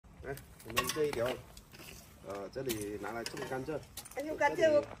我们这一条，这里拿来种甘蔗。哎呦，甘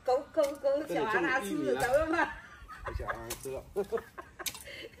蔗狗小孩拿吃的，走了吗？给小孩吃了。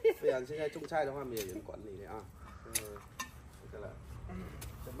不然现在种菜的话没有人管你的啊。这个了，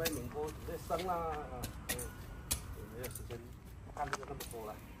准备敏锅准备生啦啊。没有时间看这个那么多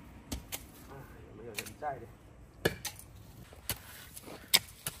了。啊，有没有人在的？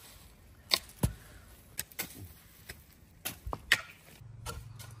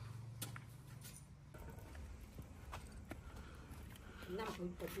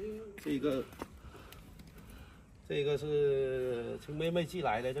 这个是亲妹妹寄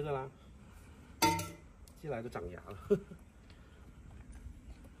来的这个啦，寄来都长芽了。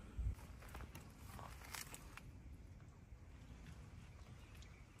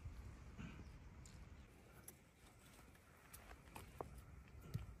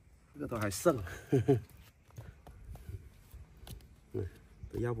这个都还剩，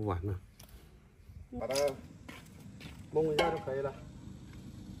都要不完了，把它弄一下就可以了。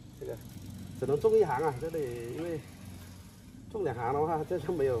 这个只能种一行啊，这里因为种2行的话，这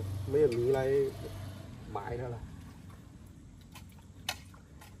就没有泥来埋它了。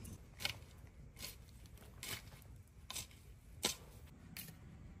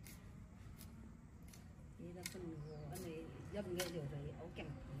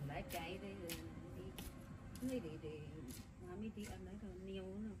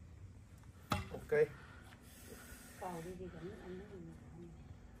OK。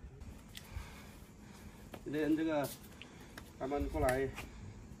 今天这个他们过来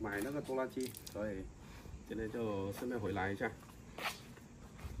买那个拖拉机，所以今天就顺便回来一下，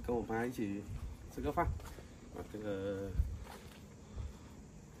跟我妈一起吃个饭。啊，这个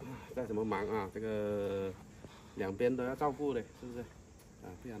再怎么忙啊，这个两边都要照顾的，是不是？啊，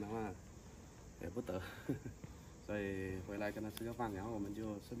不然的话也不得。所以回来跟他吃个饭，然后我们就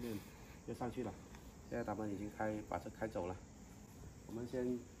顺便就上去了。现在他们已经把车开走了，我们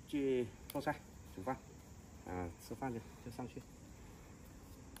先去做菜煮饭。 啊，吃饭去，就上去。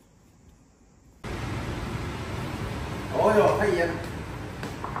哦哟，太严了！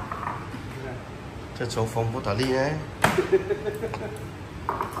这周风不得力呢，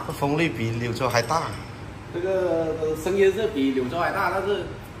这风力比柳州还大。这个声音是比柳州还大，但是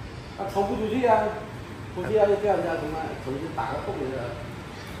它冲不出去啊，出去要叫人家重新打个洞的。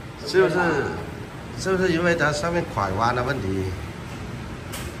是不是因为它上面拐弯的问题？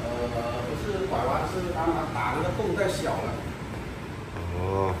 不是拐弯，是他打那个洞太小了。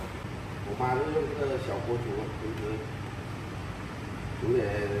哦。我妈是用这个小锅煮，平时煮点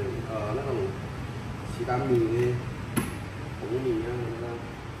那种西单米的红米啊，那个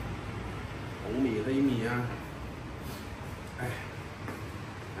红米、黑米啊。哎，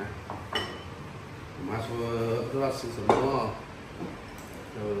我妈说不知道吃什么，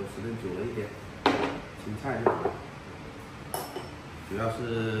就随便煮了一点青菜就好了。 主要是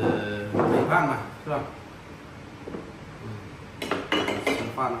肥胖嘛，是吧？吃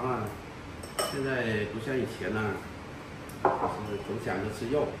饭的话，现在不像以前了，就是总想着吃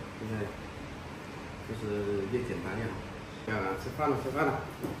肉，现在就是越简单越好。啊，吃饭了。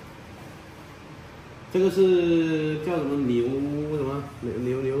这个是叫什么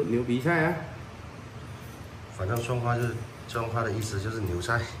牛鼻菜啊？反正种花的意思就是牛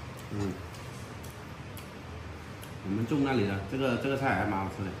菜。嗯。 我们种那里的这个菜还蛮好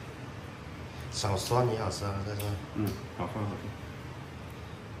吃的，少酸也好吃啊，这个。嗯，好酸好吃。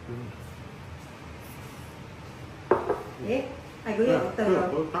哎，还可以哦，对哦。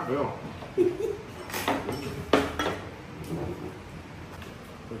我大个哦。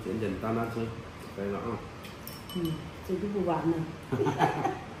就简单吃，可以了啊。这就不完了。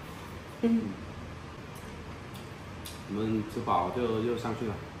我们吃饱就又上去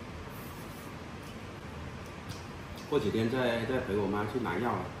了。 过几天再陪我妈去拿药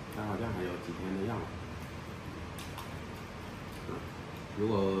了，她好像还有几天的药。如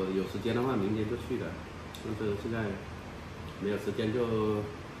果有时间的话，明天就去的。但是现在没有时间，就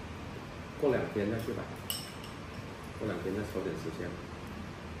过2天再去吧。过2天再抽点时间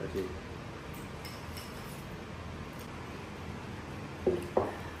再去。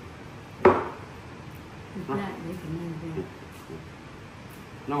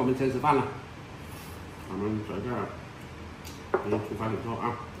那我们先吃饭了。我们在这儿。 出发柳州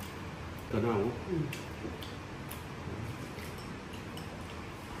啊，在那屋。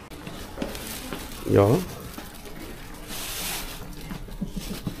有。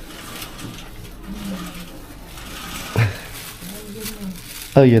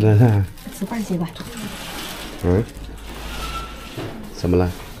2月了是吧？吃饭去吧。嗯。怎么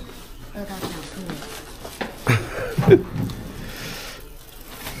了？饿到想吐了。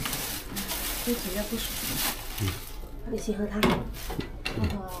肚子又不舒服。你先喝汤。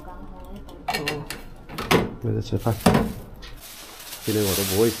没得吃饭。今天我都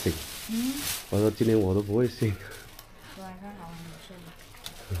不会醒。我说今天我都不会醒。昨晚上好晚没睡吗？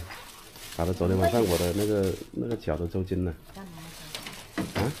打了昨天晚上我的那个脚的抽筋了。干嘛？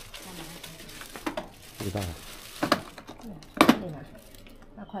啊？干嘛？不知道啊。对吗？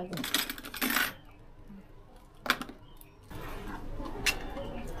那快一点。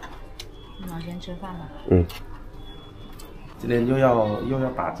我先吃饭吧。今天又要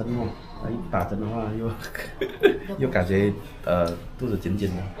打针哦，一打针的话又感觉肚子紧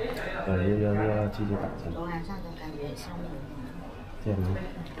紧的，又要继续打针。昨晚上的感觉像这样吗？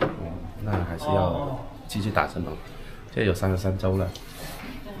那还是要继续打针哦。现在有33周了，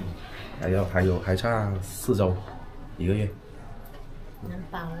还差4周，1个月。能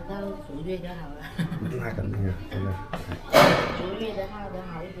保得到足月就好了。那肯定啊，真的。足月的话能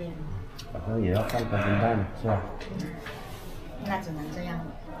好一点。反正也要看关心蛋，是吧？那只能这样了。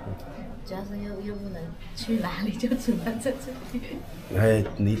主要是又不能去哪里，就只能在这里。哎，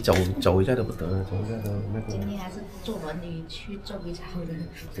你走一下都不得，走一下都那个。今天还是坐轮椅去做 B 超的。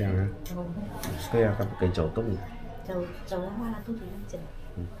这样啊？对啊，他不给走动。走的话，肚子又紧。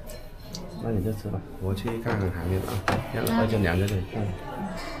那你就吃吧，我去看看行业啊，那就2个人。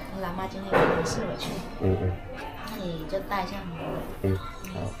我老妈今天有事我去。那你就带上。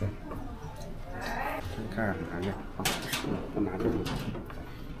好的。去看看行业，我拿这个。